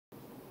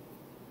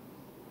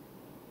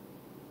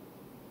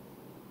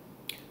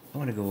I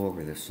want to go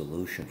over the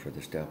solution for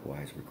the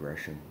stepwise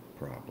regression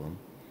problem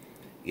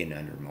in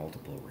under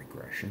multiple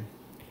regression.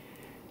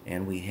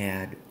 And we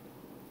had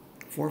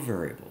four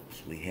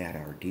variables. We had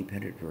our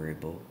dependent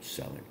variable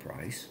selling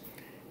price,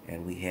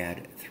 and we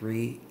had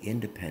three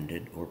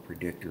independent or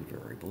predictor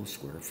variables,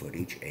 square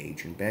footage,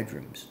 age, and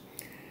bedrooms.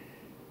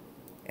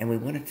 And we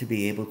wanted to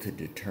be able to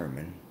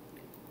determine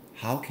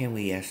how can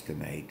we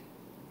estimate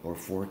or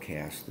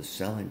forecast the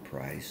selling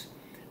price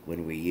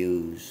when we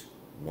use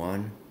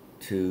 1,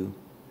 2,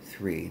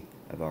 3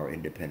 of our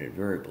independent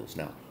variables.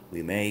 Now,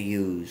 we may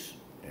use,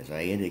 as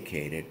I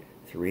indicated,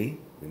 3,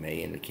 we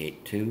may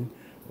indicate 2,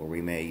 or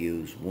we may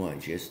use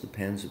 1. Just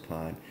depends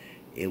upon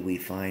if we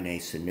find a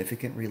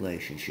significant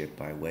relationship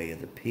by way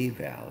of the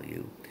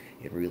p-value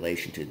in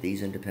relation to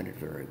these independent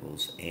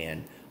variables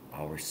and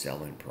our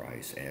selling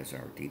price as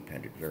our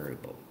dependent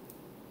variable.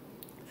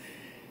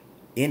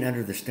 In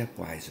under the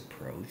stepwise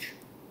approach,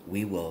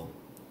 we will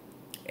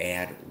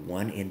add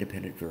one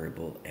independent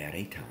variable at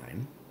a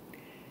time,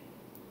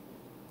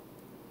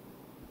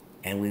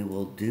 and we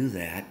will do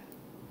that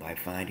by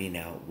finding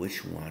out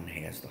which one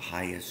has the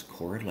highest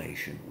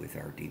correlation with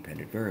our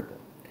dependent variable.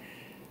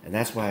 And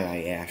that's why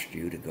I asked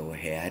you to go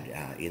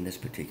ahead in this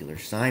particular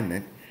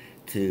assignment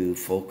to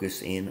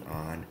focus in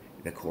on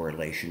the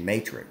correlation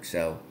matrix.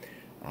 So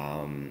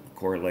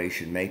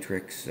correlation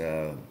matrix,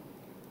 I'll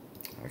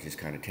just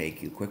kind of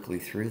take you quickly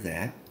through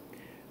that.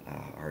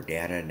 Our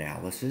data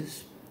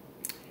analysis,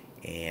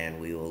 and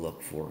we will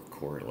look for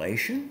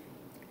correlation,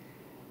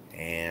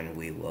 and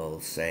we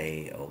will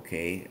say,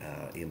 okay,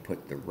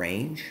 input the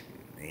range,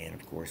 and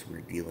of course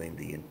we're dealing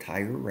the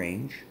entire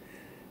range,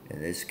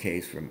 in this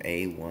case from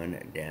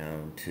A1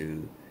 down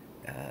to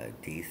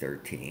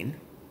D13.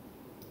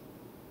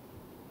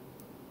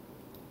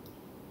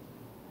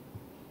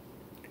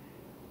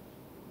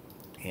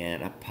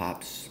 And up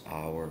pops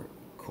our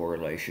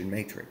correlation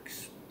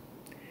matrix.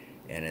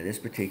 And in this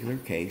particular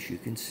case, you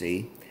can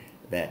see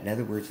that, in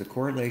other words, the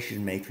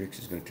correlation matrix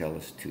is going to tell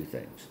us two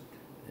things.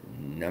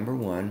 Number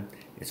one,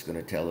 it's going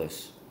to tell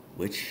us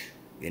which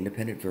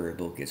independent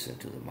variable gets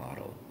into the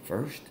model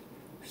first,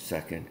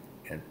 second,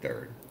 and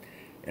third.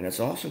 And it's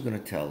also going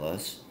to tell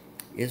us,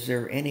 is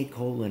there any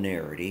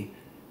collinearity,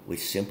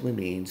 which simply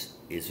means,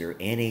 is there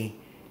any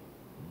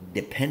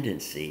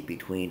dependency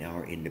between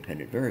our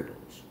independent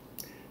variables?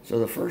 So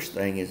the first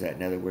thing is that,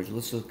 in other words,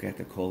 let's look at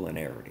the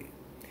collinearity.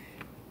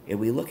 If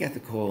we look at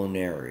the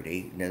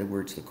collinearity, in other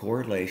words, the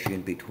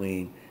correlation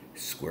between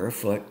square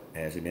foot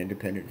as an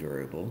independent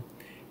variable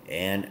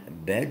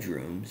and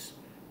bedrooms,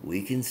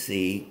 we can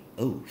see,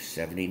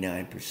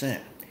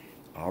 79%.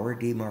 Our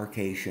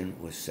demarcation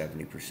was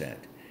 70%.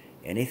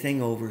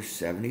 Anything over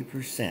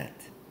 70%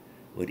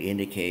 would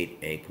indicate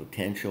a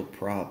potential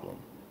problem,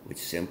 which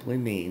simply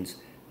means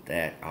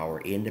that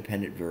our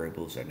independent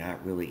variables are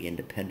not really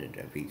independent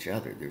of each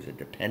other. There's a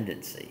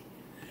dependency.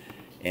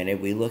 And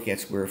if we look at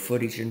square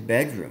footage in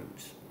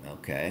bedrooms,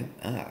 okay,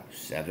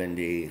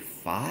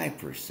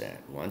 75%,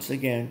 once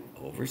again,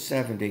 over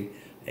 70,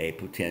 a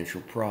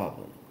potential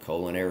problem,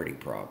 collinearity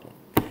problem.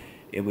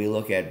 If we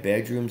look at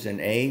bedrooms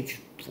and age,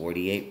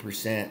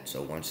 48%,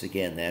 so once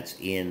again, that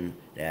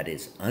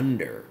is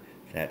under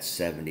that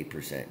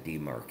 70%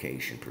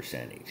 demarcation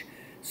percentage.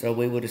 So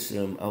we would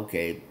assume,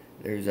 okay,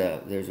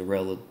 they're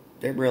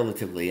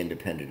relatively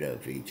independent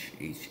of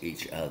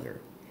each other.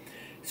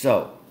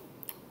 So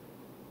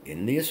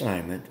in the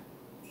assignment,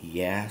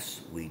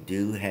 yes, we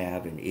do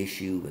have an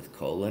issue with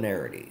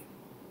collinearity,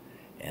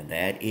 and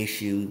that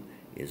issue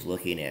is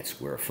looking at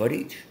square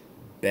footage,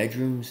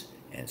 bedrooms,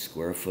 and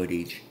square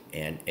footage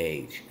and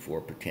age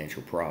for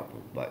potential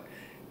problem. But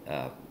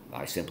I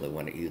simply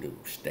wanted you to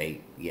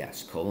state,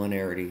 yes,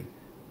 collinearity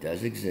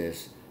does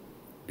exist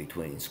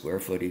between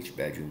square footage,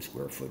 bedroom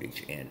square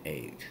footage, and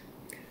age.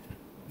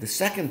 The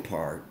second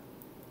part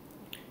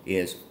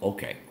is,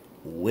 okay,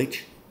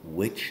 which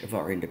of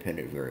our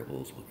independent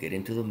variables will get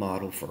into the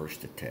model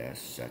first to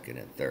test, second,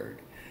 and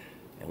third?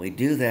 And we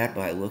do that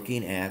by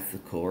looking at the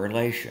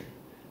correlation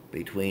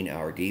between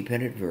our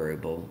dependent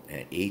variable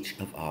and each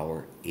of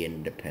our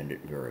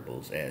independent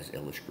variables as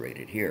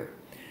illustrated here.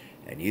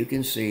 And you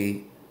can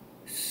see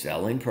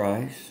selling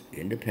price,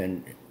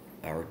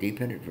 our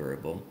dependent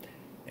variable,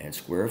 and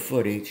square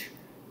footage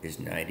is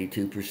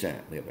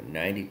 92%. We have a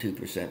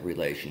 92%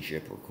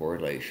 relationship or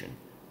correlation.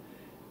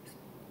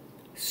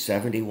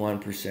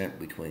 71%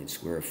 between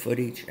square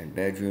footage and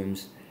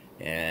bedrooms,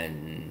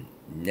 and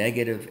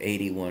negative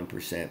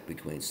 81%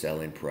 between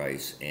selling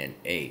price and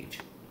age.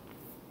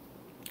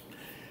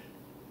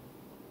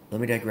 Let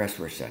me digress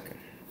for a second.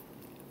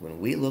 When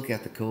we look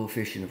at the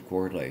coefficient of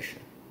correlation,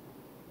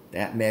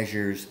 that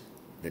measures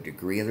the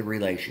degree of the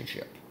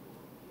relationship.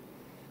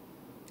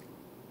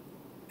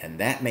 And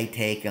that may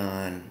take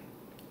on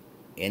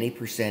any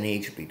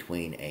percentage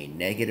between a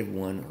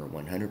 -1 or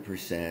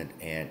 100%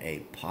 and a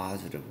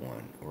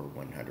 +1 or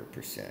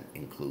 100%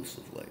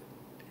 inclusively.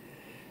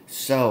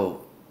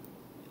 So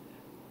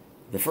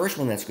the first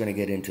one that's going to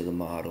get into the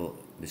model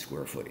is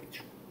square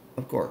footage.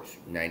 of course,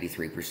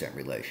 93%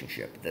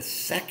 relationship. The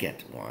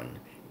second one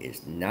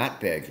is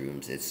not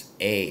bedrooms, it's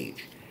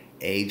age.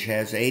 Age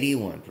has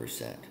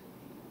 81%.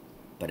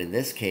 But in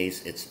this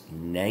case, it's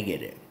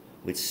negative,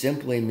 which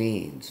simply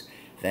means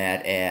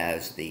that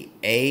as the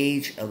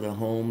age of the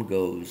home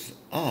goes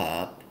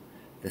up,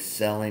 the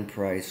selling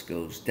price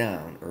goes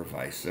down, or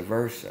vice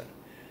versa.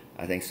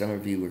 I think some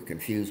of you were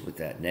confused with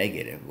that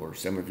negative, or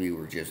some of you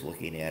were just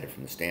looking at it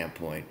from the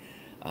standpoint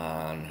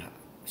on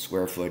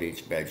square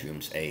footage,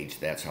 bedrooms, age.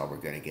 That's how we're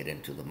going to get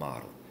into the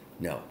model.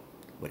 No.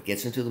 What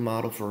gets into the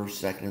model first,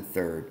 second, and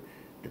third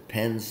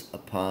depends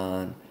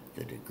upon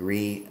the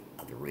degree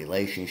of the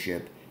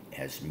relationship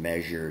as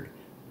measured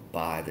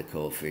by the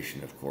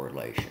coefficient of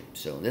correlation.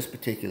 So in this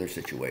particular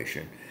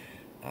situation,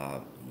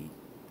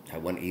 I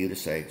want you to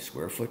say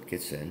square foot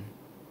gets in,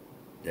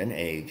 then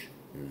age,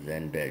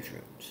 then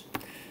bedrooms.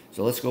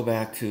 So let's go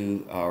back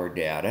to our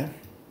data,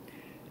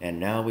 and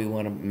now we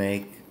want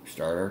to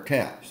start our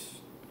tests,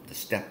 the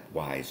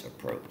stepwise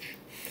approach.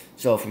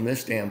 So from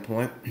this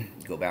standpoint,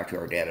 go back to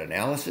our data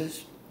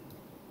analysis,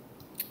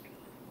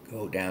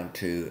 go down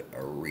to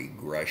a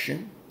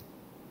regression,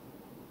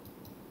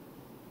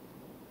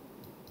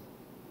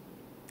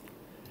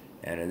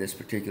 and in this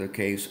particular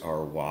case,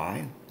 our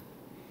Y,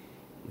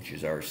 which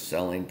is our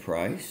selling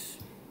price,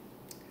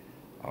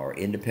 our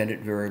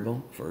independent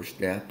variable, first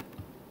step,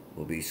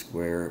 will be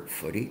square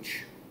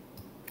footage.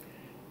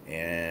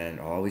 And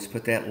always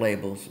put that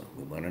labels.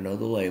 We want to know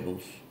the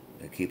labels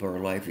to keep our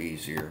life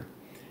easier.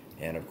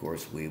 And of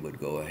course, we would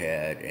go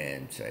ahead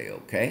and say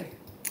okay.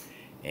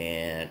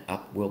 And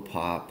up will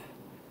pop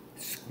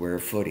square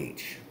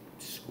footage,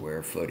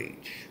 square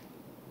footage.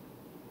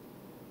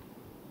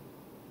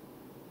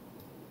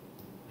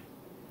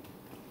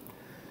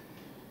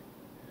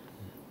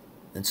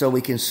 And so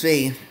we can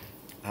see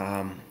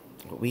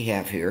what we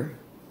have here,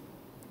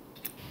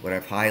 what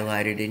I've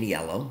highlighted in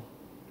yellow,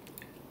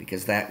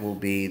 because that will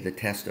be the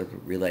test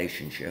of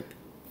relationship.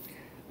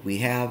 We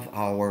have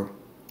our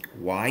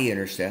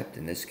y-intercept,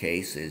 in this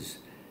case is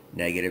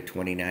negative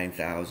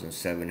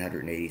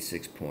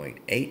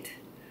 29,786.8,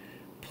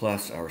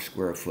 plus our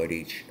square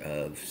footage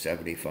of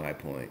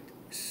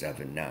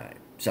 75.79.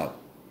 So,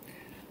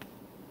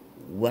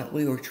 what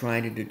we were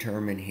trying to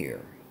determine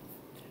here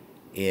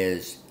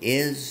is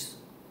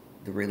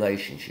the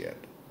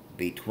relationship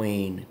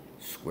between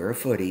square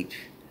footage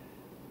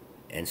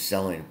and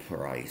selling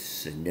price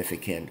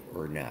significant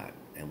or not?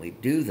 And we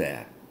do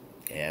that,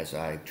 as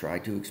I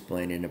tried to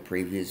explain in a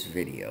previous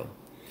video,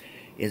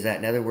 is that,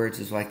 in other words,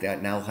 it's like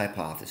that null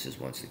hypothesis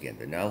once again.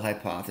 The null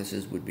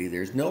hypothesis would be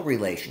there's no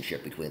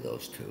relationship between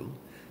those two.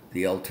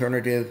 The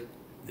alternative,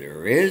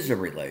 there is a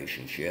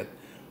relationship.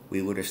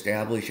 We would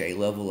establish a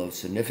level of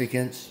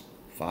significance,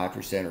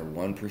 5% or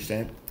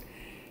 1%,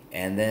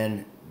 and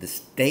then the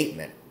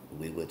statement,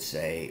 we would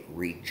say,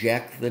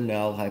 reject the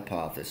null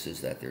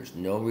hypothesis that there's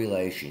no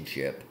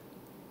relationship,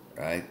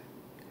 right,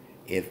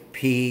 if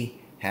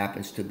P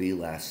happens to be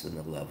less than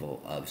the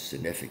level of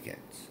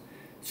significance.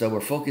 So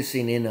we're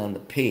focusing in on the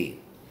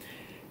P,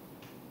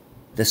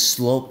 the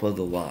slope of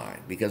the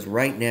line, because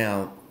right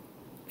now,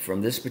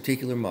 from this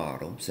particular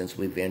model, since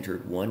we've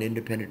entered one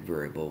independent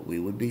variable, we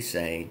would be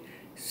saying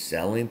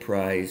selling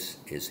price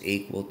is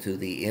equal to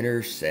the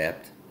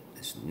intercept,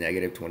 it's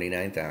negative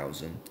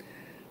 29,000,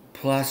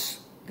 plus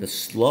the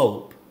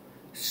slope,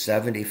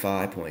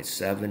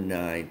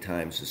 75.79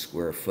 times the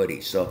square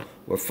footage. So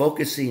we're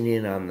focusing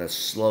in on the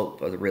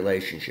slope of the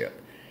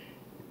relationship.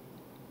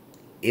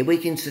 If we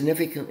can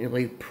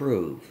significantly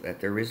prove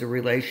that there is a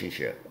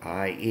relationship,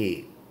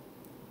 i.e.,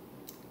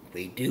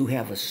 we do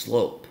have a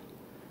slope,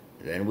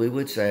 then we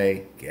would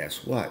say,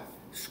 guess what?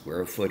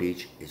 Square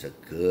footage is a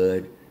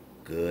good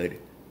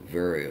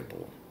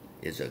variable,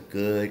 is a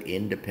good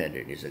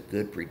independent, is a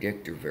good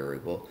predictor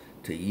variable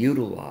to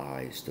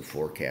utilize to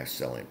forecast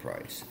selling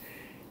price.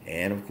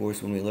 And of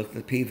course, when we look at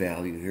the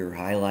p-value here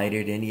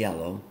highlighted in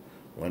yellow,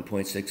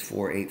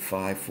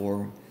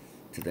 1.64854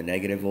 to the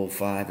negative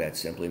 0.5, that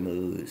simply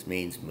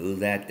means move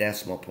that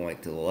decimal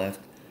point to the left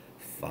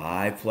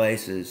 5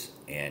 places,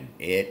 and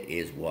it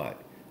is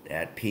what?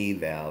 That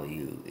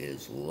p-value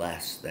is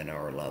less than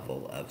our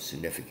level of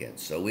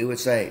significance. So we would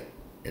say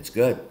it's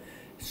good.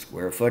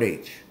 Square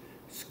footage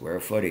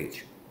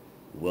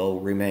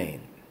will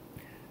remain.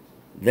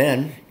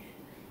 Then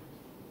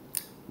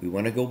we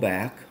want to go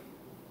back.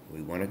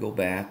 We want to go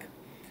back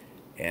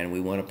and we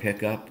want to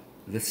pick up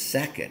the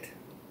second,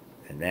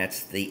 and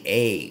that's the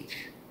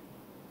age.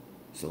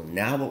 So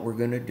now what we're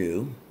going to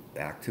do,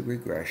 back to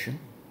regression,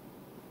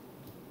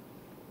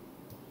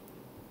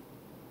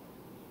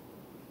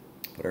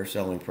 put our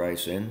selling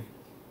price in,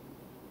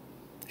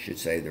 should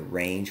say the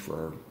range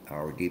for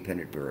our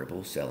dependent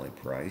variable, selling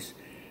price,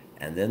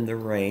 and then the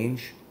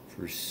range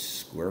for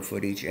square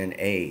footage and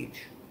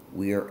age.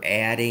 We are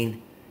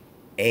adding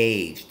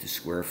age to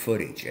square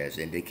footage, as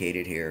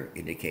indicated here,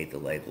 indicate the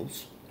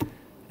labels.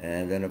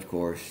 And then, of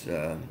course,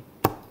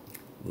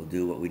 we'll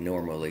do what we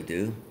normally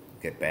do,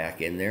 get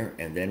back in there,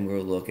 and then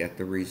we'll look at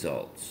the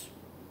results.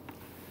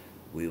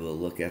 We will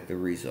look at the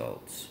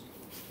results.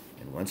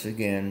 And once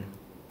again,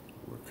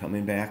 We're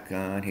coming back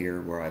on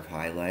here where I've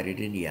highlighted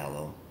in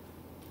yellow.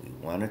 We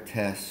want to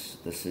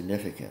test the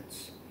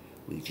significance.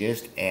 We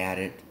just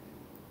added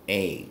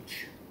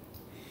age.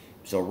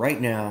 So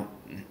right now,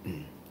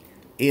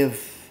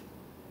 if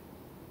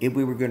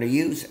we were going to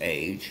use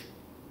age,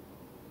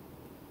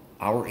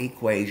 our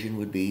equation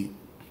would be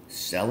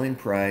selling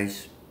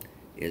price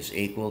is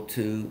equal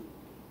to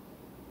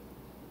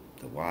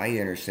the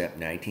y-intercept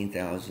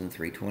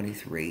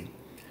 19,323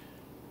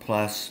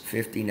 plus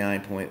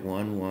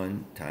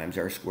 59.11 times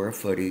our square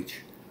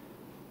footage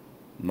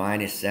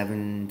minus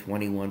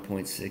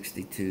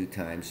 721.62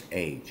 times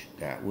age.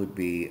 That would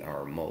be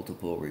our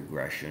multiple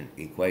regression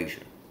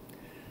equation.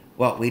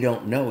 Well, we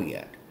don't know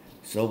yet.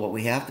 So what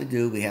we have to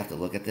do, we have to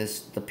look at this,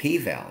 the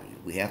p-value.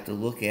 We have to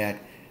look at,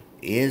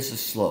 is the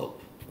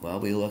slope? Well,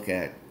 we look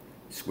at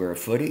square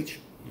footage.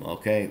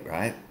 Okay,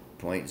 right?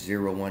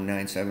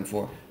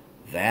 0.01974.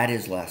 That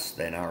is less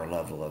than our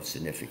level of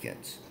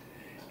significance.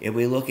 If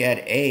we look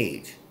at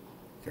age,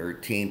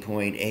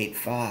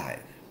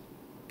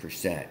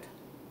 13.85%.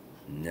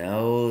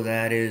 No,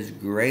 that is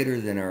greater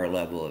than our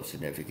level of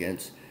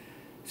significance.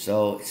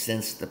 So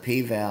since the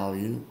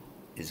p-value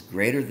is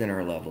greater than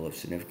our level of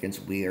significance,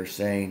 we are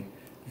saying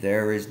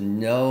there is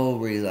no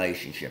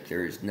relationship,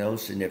 there is no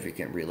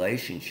significant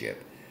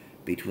relationship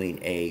between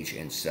age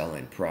and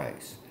selling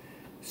price.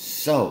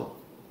 So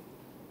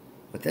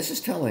what this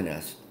is telling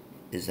us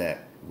is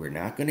that we're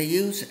not going to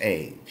use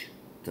age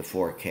to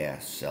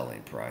forecast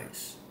selling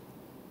price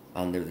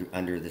under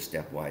the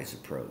stepwise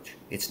approach.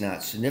 It's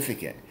not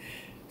significant.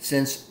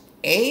 Since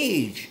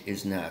age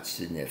is not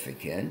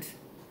significant,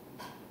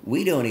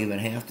 we don't even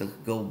have to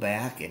go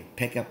back and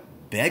pick up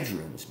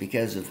bedrooms,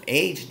 because if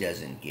age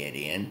doesn't get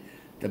in,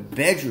 the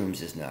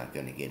bedrooms is not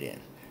going to get in.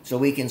 So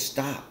we can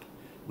stop.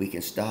 We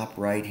can stop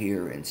right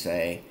here and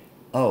say,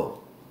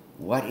 oh,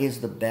 what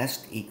is the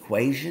best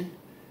equation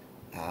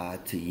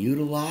to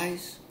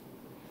utilize?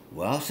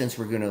 Well, since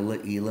we're going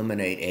to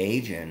eliminate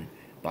age, and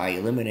by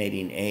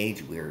eliminating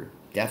age, we're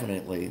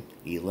definitely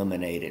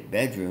eliminated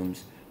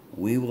bedrooms,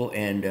 we will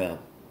end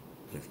up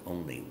with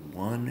only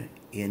one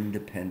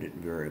independent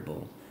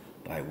variable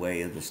by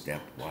way of the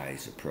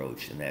stepwise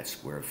approach, and that's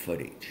square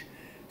footage.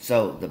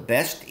 So the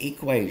best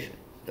equation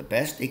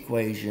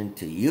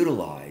to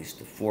utilize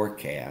to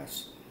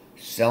forecast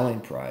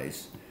selling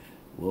price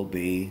will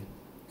be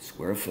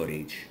square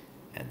footage,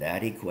 and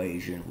that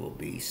equation will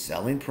be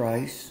selling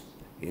price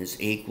is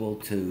equal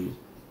to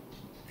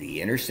the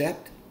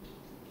intercept,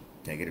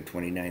 negative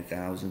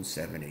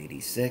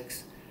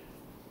 29,786,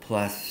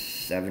 plus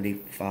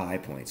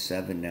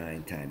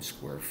 75.79 times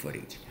square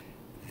footage.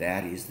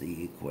 That is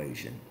the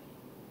equation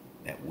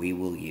that we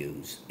will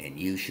use, and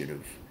you should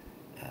have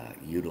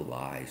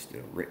utilized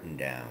or written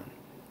down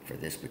for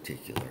this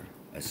particular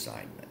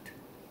assignment.